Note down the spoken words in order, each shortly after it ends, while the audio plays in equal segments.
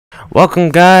Welcome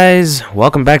guys,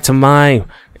 welcome back to my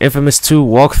Infamous 2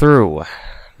 walkthrough.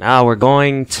 Now we're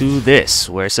going to this,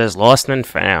 where it says Lost and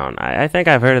Found. I think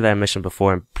I've heard of that mission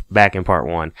before, back in part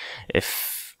 1.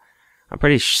 I'm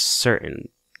pretty certain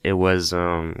it was,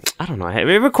 I don't know, it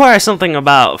requires something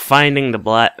about finding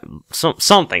the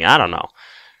something, I don't know.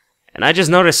 And I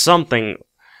just noticed something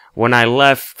when I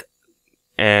left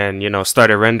and,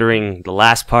 started rendering the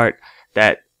last part,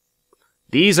 that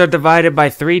these are divided by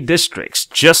 3 districts,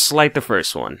 just like the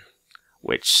first one,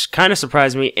 which kind of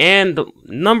surprised me. And the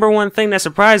number one thing that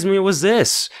surprised me was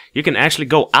this. You can actually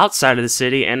go outside of the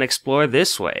city and explore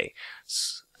this way.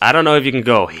 I don't know if you can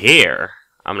go here.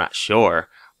 I'm not sure.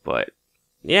 But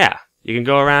yeah, you can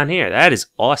go around here. That is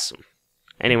awesome.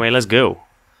 Anyway, let's go.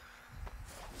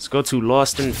 Let's go to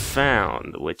Lost and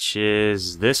Found, which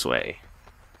is this way.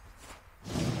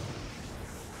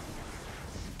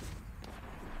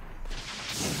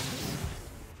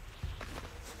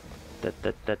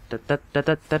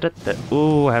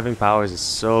 Ooh, having powers is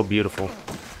so beautiful.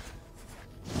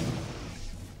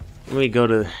 Let me go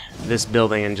to this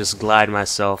building and just glide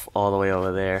myself all the way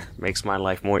over there. Makes my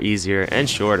life more easier and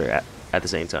shorter at the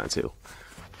same time too.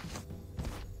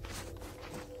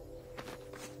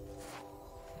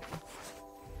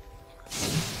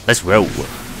 Let's roll.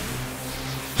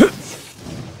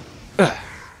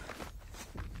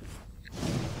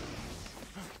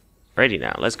 Ready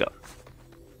now, let's go.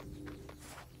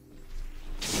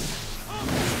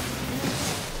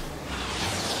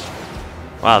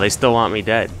 Wow, they still want me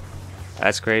dead.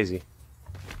 That's crazy.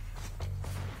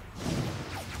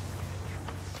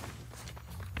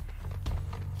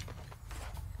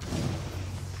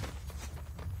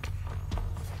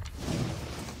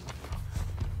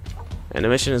 And the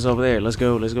mission is over there. Let's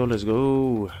go, let's go, let's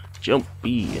go.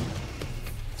 Jumpy.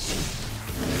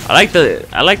 I like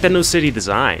the new city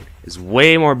design. It's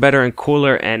way more better and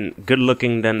cooler and good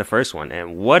looking than the first one.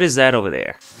 And what is that over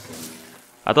there?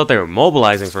 I thought they were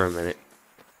mobilizing for a minute.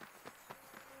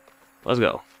 Let's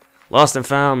go. Lost and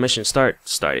Found, mission start.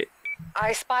 Start it.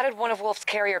 I spotted one of Wolf's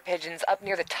carrier pigeons up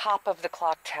near the top of the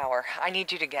clock tower. I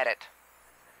need you to get it.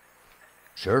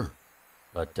 Sure.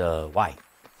 But, why?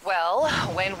 Well,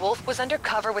 when Wolf was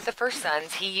undercover with the First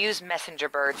Sons, he used messenger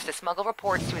birds to smuggle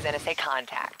reports to his NSA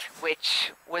contact,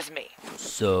 which was me.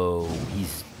 So,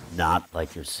 he's not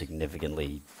like your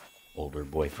significantly older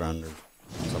boyfriend or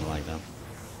something like that?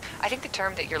 I think the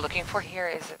term that you're looking for here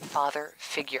is father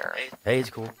figure. Hey, it's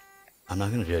cool. I'm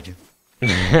not gonna judge you.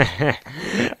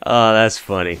 Oh, that's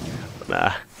funny.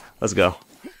 Nah, let's go.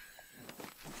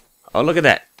 Oh, look at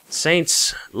that.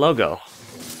 Saints logo.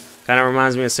 Kind of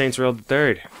reminds me of Saints Row the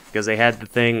Third, because they had the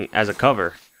thing as a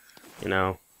cover,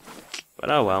 But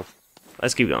oh well.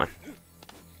 Let's keep going.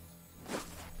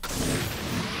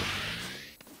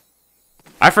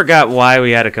 I forgot why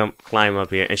we had to climb up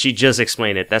here, and she just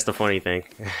explained it. That's the funny thing.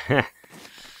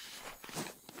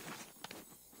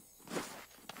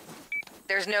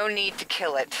 There's no need to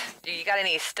kill it. Do you got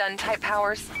any stun-type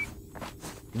powers?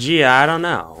 Gee, I don't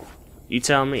know. You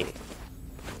tell me.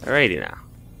 Alrighty now.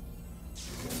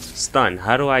 Stun.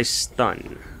 How do I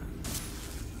stun?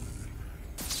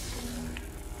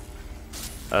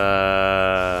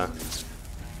 Gotcha.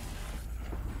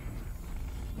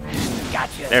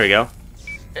 There we go.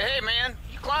 Hey, man,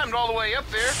 you climbed all the way up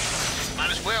there.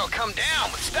 Might as well come down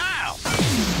with style.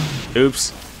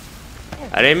 Oops.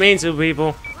 I didn't mean to,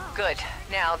 people. Good.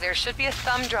 Now, there should be a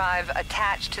thumb drive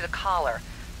attached to the collar.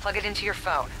 Plug it into your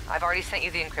phone. I've already sent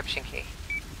you the encryption key.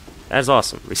 That's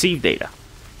awesome. Receive data.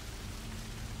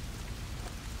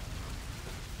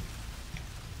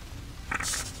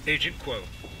 Agent Quo,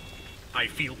 I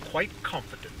feel quite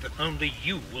confident that only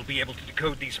you will be able to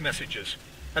decode these messages,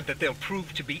 and that they'll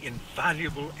prove to be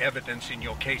invaluable evidence in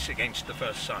your case against the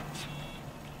First Sons.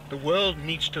 The world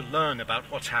needs to learn about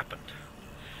what's happened.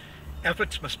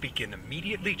 Efforts must begin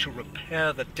immediately to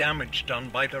repair the damage done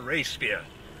by the Ray Sphere.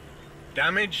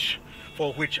 Damage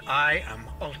for which I am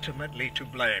ultimately to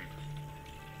blame.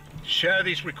 Share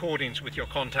these recordings with your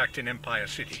contact in Empire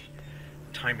City.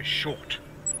 Time is short.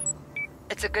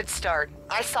 It's a good start.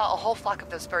 I saw a whole flock of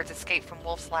those birds escape from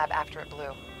Wolf's lab after it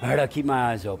blew. Alright, I'll keep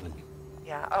my eyes open.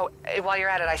 Yeah. Oh, while you're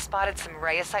at it, I spotted some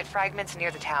rayosite fragments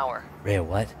near the tower. Ray,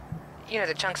 what? You know,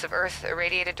 the chunks of Earth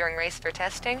irradiated during Ray Sphere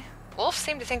testing? Wolf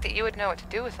seemed to think that you would know what to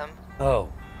do with them.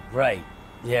 Oh, right.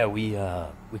 Yeah, we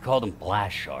called them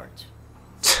blast shards.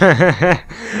 Oh,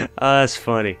 that's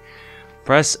funny.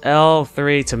 Press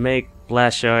L3 to make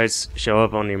blast shards show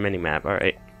up on your minimap.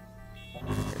 Alright.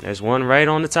 And there's one right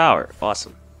on the tower.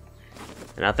 Awesome.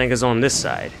 And I think it's on this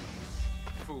side.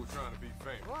 Fool trying to be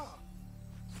famous.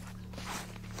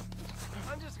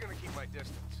 I'm just gonna keep my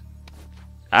distance.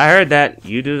 I heard that.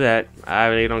 You do that. I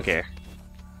really don't care.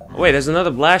 Oh, wait, there's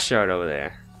another blast shard over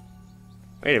there.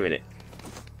 Wait a minute.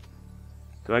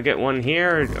 Do I get one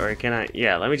here, or can I?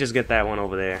 Yeah, let me just get that one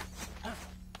over there.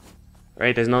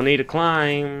 Right, there's no need to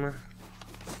climb.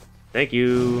 Thank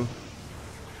you.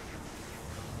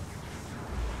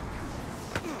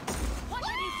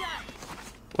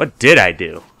 What did I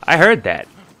do? I heard that.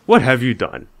 What have you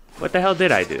done? What the hell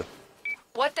did I do?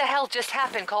 What the hell just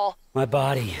happened, Cole? My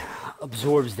body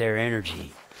absorbs their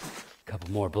energy. A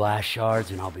couple more blast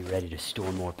shards and I'll be ready to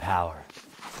store more power.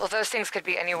 Well, those things could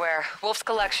be anywhere. Wolf's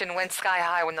collection went sky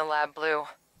high when the lab blew.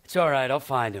 It's alright, I'll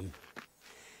find him.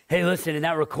 Hey, listen, in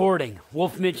that recording,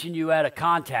 Wolf mentioned you had a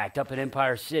contact up at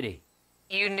Empire City.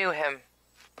 You knew him.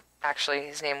 Actually,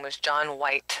 his name was John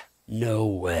White. No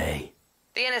way.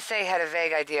 The NSA had a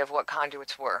vague idea of what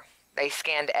conduits were. They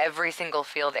scanned every single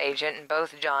field agent, and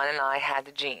both John and I had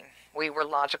the gene. We were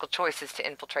logical choices to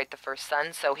infiltrate the First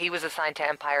Sun, so he was assigned to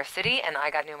Empire City, and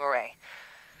I got New Marais.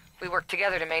 We worked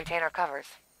together to maintain our covers.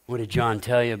 What did John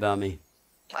tell you about me?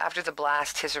 Well, after the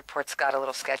blast, his reports got a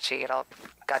little sketchy. It all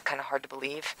got kind of hard to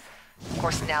believe. Of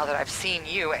course, now that I've seen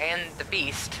you and the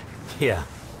Beast... Yeah.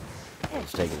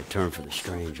 It's taking a turn for the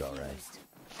strange, alright.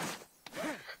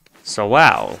 So,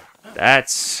 wow.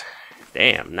 That's...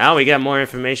 Damn, now we got more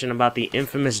information about the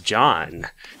infamous John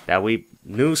that we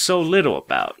knew so little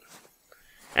about.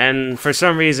 And for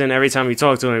some reason, every time we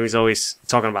talk to him, he's always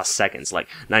talking about seconds, like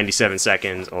 97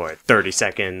 seconds, or 30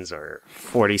 seconds, or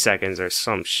 40 seconds, or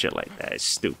some shit like that. It's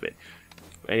stupid.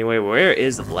 Anyway, where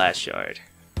is the blast shard?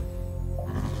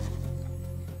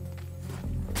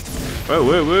 Whoa,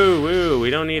 whoa, whoa, whoa, we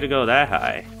don't need to go that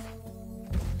high.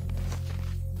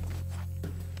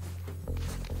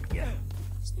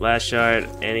 Blast shard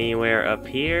anywhere up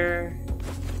here?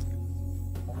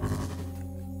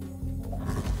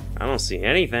 I don't see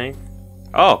anything.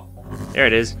 Oh, there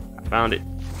it is. I found it.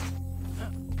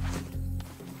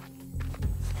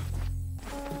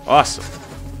 Awesome.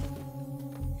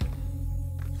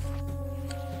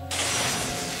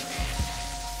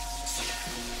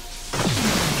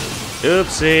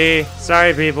 Oopsie.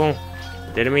 Sorry, people.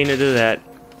 Didn't mean to do that.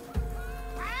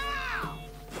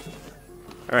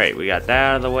 Alright, we got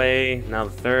that out of the way. Now the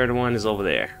third one is over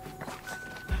there.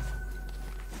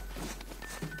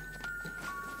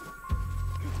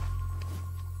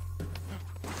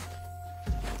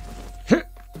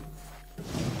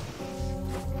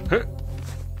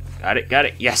 Got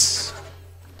it, yes!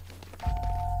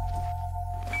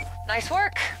 Nice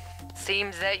work.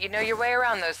 Seems that you know your way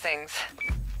around those things.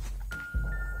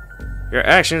 Your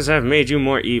actions have made you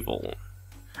more evil.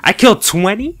 I killed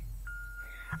 20?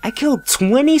 I killed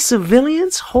 20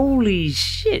 civilians? Holy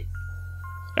shit.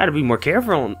 Gotta be more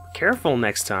careful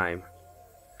next time.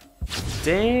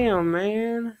 Damn,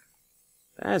 man.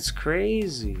 That's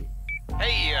crazy.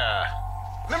 Hey,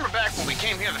 remember back when we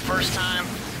came here the first time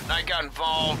and I got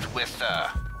involved with,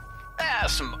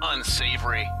 some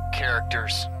unsavory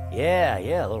characters? Yeah,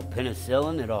 a little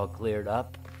penicillin, it all cleared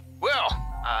up. Well,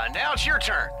 now it's your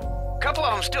turn. A couple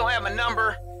of them still have my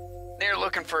number. They're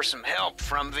looking for some help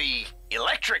from the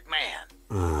Electric Man.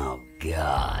 Oh,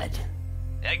 God.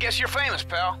 I guess you're famous,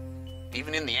 pal.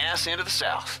 Even in the ass end of the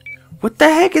South. What the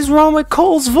heck is wrong with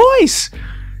Cole's voice?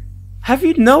 Have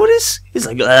you noticed? He's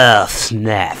like, oh,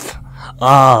 snap.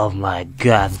 Oh my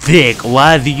god, Vic,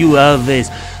 why do you always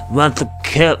want to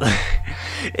kill...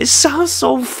 It sounds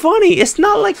so funny. It's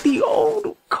not like the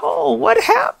old Cole. What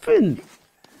happened?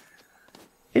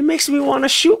 It makes me want to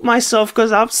shoot myself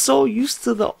because I'm so used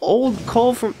to the old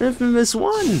Cole from Infamous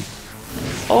 1.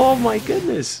 Oh my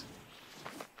goodness.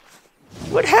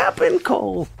 What happened,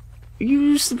 Cole? You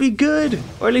used to be good.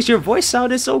 Or at least your voice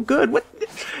sounded so good. What?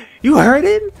 You heard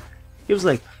it? He was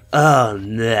like, oh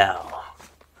no.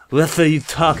 What are you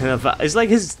talking about? It's like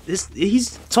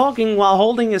he's talking while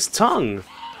holding his tongue.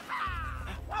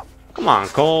 Come on,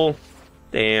 Cole.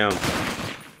 Damn.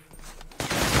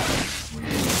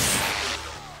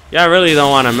 Y'all really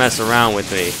don't want to mess around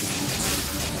with me.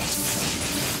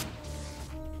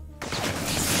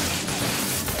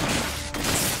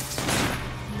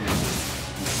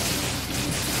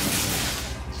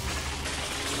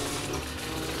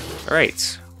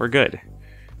 Alright, we're good.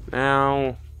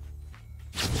 Now,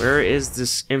 where is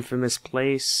this infamous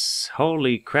place?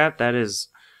 Holy crap, that is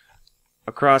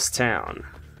across town.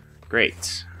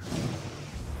 Great.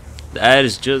 That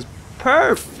is just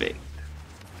perfect.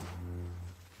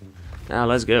 Now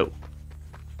let's go.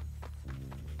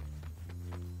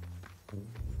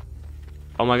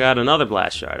 Oh my god, another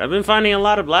blast shard. I've been finding a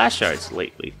lot of blast shards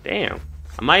lately. Damn.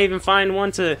 I might even find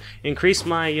one to increase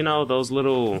my, you know, those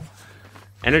little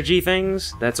energy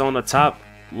things that's on the top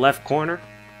left corner.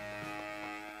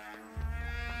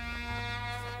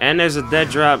 And there's a dead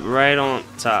drop right on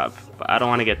top. But I don't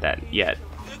want to get that yet.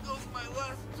 There goes my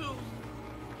last two.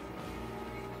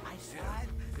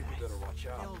 People better watch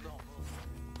out.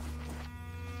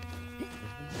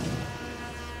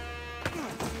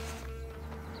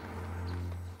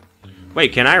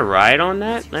 Wait, can I ride on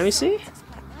that? Let me see.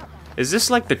 Is this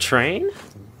like the train?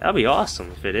 That'd be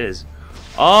awesome if it is.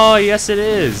 Oh, yes it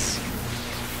is.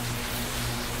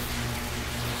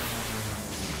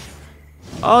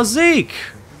 Oh, Zeke!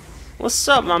 What's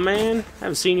up, my man?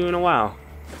 Haven't seen you in a while.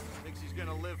 Thinks he's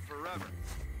gonna live forever.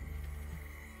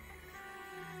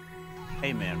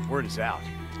 Hey man, word is out.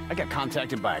 I got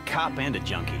contacted by a cop and a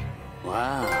junkie.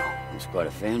 Wow, that's quite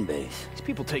a fan base. These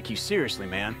people take you seriously,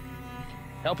 man.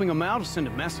 Helping them out will send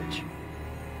a message.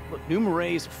 Look, New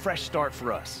Marais, a fresh start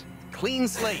for us. Clean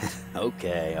slate.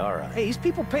 Okay, all right. Hey, these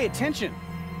people pay attention.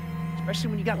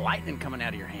 Especially when you got lightning coming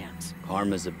out of your hands.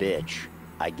 Karma's a bitch.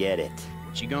 I get it.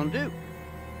 What you gonna do?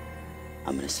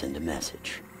 I'm gonna send a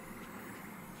message.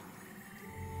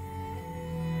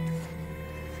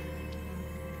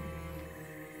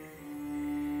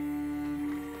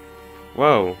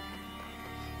 Whoa.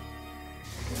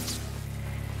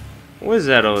 What is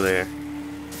that over there?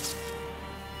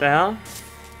 The hell?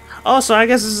 Oh, so I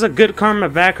guess this is a good karma,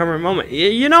 bad karma moment.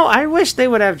 You know, I wish they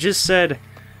would have just said...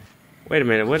 Wait a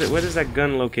minute, what is that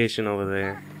gun location over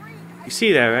there? You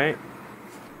see that, right?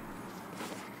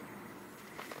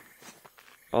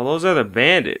 Oh, those are the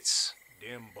bandits.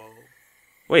 Damn ball.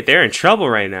 Wait, they're in trouble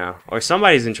right now. Or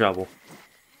somebody's in trouble.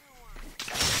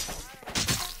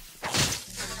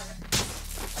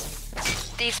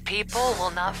 These people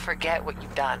will not forget what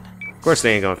you've done. Of course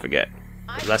they ain't gonna forget.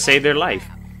 'Cause I saved their life.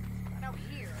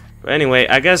 But anyway,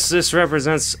 I guess this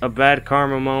represents a bad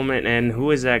karma moment, and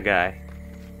who is that guy?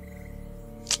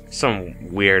 Some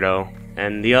weirdo.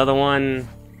 And the other one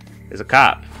is a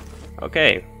cop.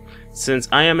 Okay. Since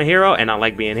I am a hero, and I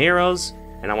like being heroes,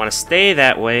 and I want to stay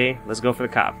that way, let's go for the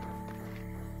cop.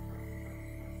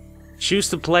 Choose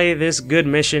to play this good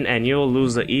mission, and you'll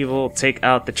lose the evil, take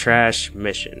out the trash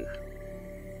mission.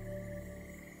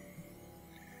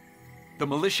 The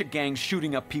militia gang's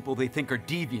shooting up people they think are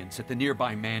deviants at the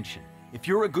nearby mansion. If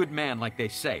you're a good man like they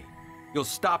say, you'll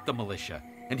stop the militia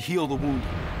and heal the wounded.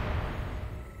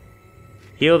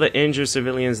 Heal the injured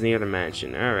civilians near the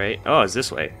mansion. Alright. Oh, it's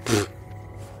this way.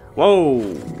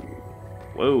 Whoa!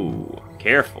 Whoa.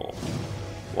 Careful.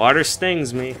 Water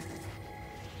stings me.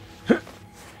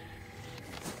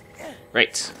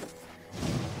 Right.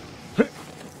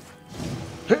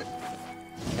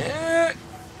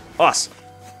 Awesome.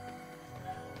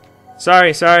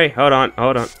 Sorry. Hold on.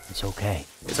 It's okay.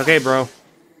 It's okay, bro.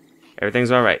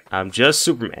 Everything's alright. I'm just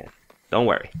Superman. Don't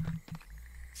worry.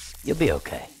 You'll be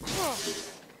okay.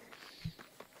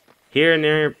 Here and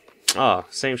there. Oh,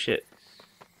 same shit.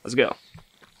 Let's go.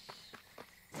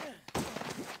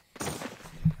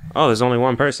 Oh, there's only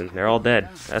one person. They're all dead.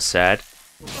 That's sad.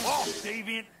 Oh,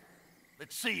 deviant.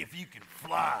 Let's see if you can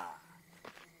fly.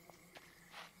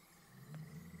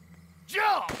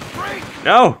 Jump! Break!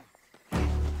 No!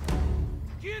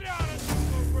 Get out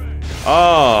of the way!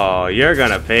 Oh, you're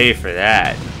gonna pay for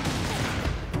that.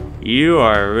 You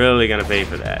are really gonna pay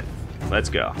for that. Let's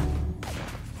go.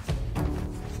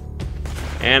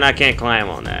 And I can't climb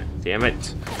on that. Damn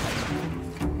it.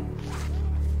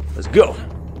 Let's go.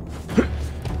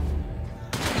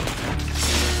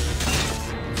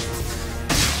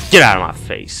 Get out of my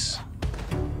face.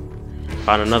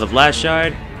 Found another blast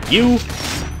shard. You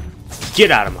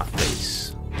get out of my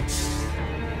face.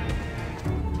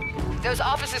 Those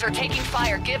officers are taking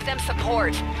fire. Give them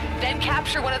support. Then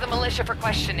capture one of the militia for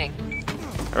questioning.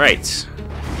 Alright.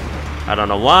 I don't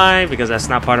know why, because that's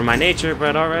not part of my nature,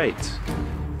 but alright.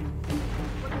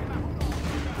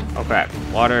 Oh crap,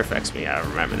 water affects me, I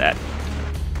remember that.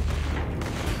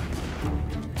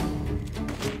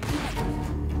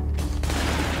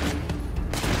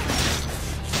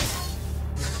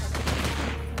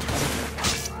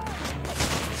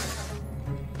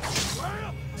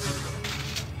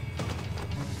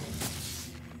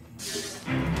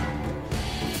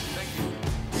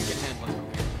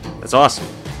 That's awesome.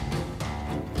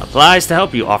 Applies to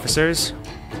help you, officers.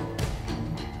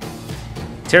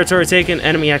 Territory taken,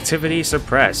 enemy activity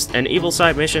suppressed. An evil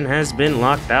side mission has been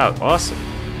locked out. Awesome.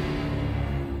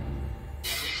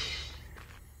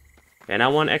 And I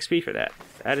won XP for that.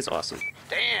 That is awesome.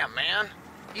 Damn, man.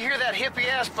 You hear that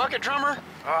hippie-ass bucket drummer?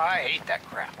 Oh, I hate that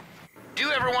crap.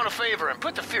 Do everyone a favor and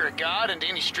put the fear of God into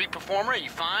any street performer you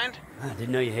find. I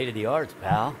didn't know you hated the arts,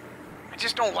 pal. I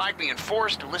just don't like being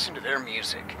forced to listen to their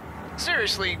music.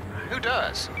 Seriously, who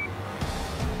does?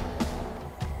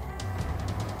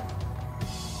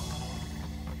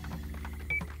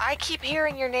 I keep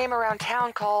hearing your name around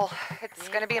town, Cole. It's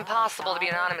gonna be impossible to be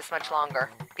anonymous much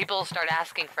longer. People will start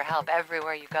asking for help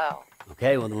everywhere you go.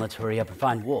 Okay, well then let's hurry up and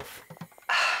find Wolf.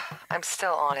 I'm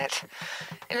still on it.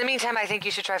 In the meantime, I think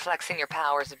you should try flexing your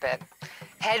powers a bit.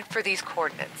 Head for these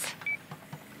coordinates.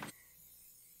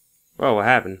 Whoa, what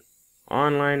happened?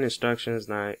 Online instructions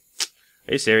night.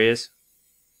 Are you serious?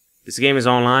 This game is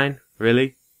online?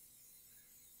 Really?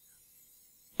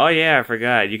 Oh yeah, I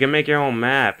forgot. You can make your own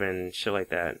map and shit like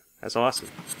that. That's awesome.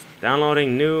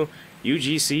 Downloading new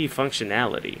UGC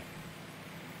functionality.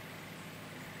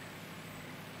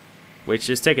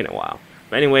 Which is taking a while.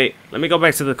 But anyway, let me go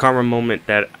back to the karma moment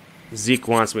that Zeke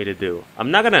wants me to do. I'm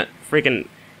not gonna freaking,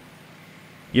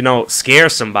 you know, scare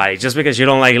somebody just because you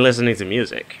don't like listening to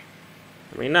music.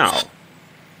 I mean, no.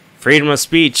 Freedom of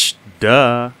speech,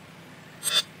 duh.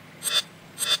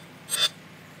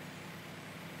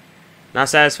 Not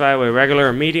satisfied with regular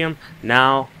or medium?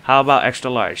 Now, how about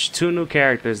extra large? 2 new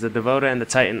characters, the Devoter and the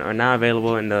Titan, are now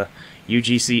available in the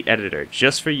UGC editor,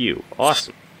 just for you.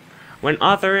 Awesome. When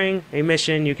authoring a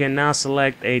mission, you can now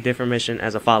select a different mission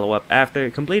as a follow-up. After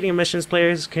completing missions,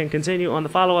 players can continue on the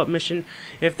follow-up mission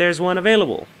if there's one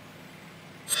available.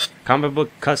 Comic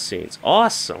book cutscenes.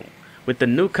 Awesome. With the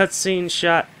new cutscene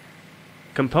shot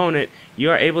component, you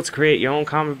are able to create your own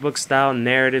comic book style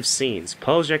narrative scenes.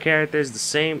 Pose your characters the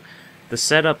same, to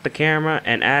set up the camera,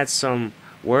 and add some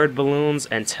word balloons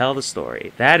and tell the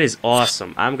story. That is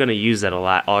awesome. I'm going to use that a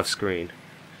lot off screen.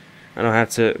 I don't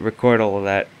have to record all of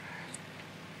that.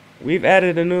 We've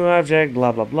added a new object,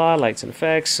 blah blah blah, lights and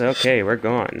effects. Okay, we're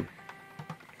gone.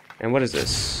 And what is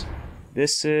this?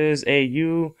 This is a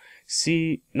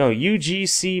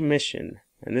UGC mission.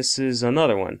 And this is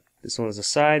another one. This one is a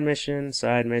side mission.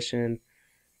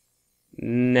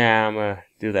 Nah, I'm gonna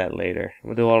do that later.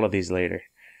 We'll do all of these later.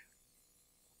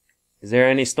 Is there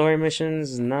any story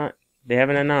missions? Not. They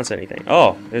haven't announced anything.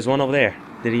 Oh, there's one over there.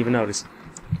 Didn't even notice.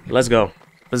 Let's go.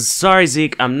 But sorry,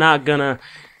 Zeke, I'm not gonna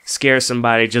scare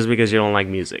somebody just because you don't like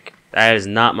music. That is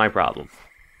not my problem.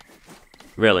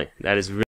 Really, that is really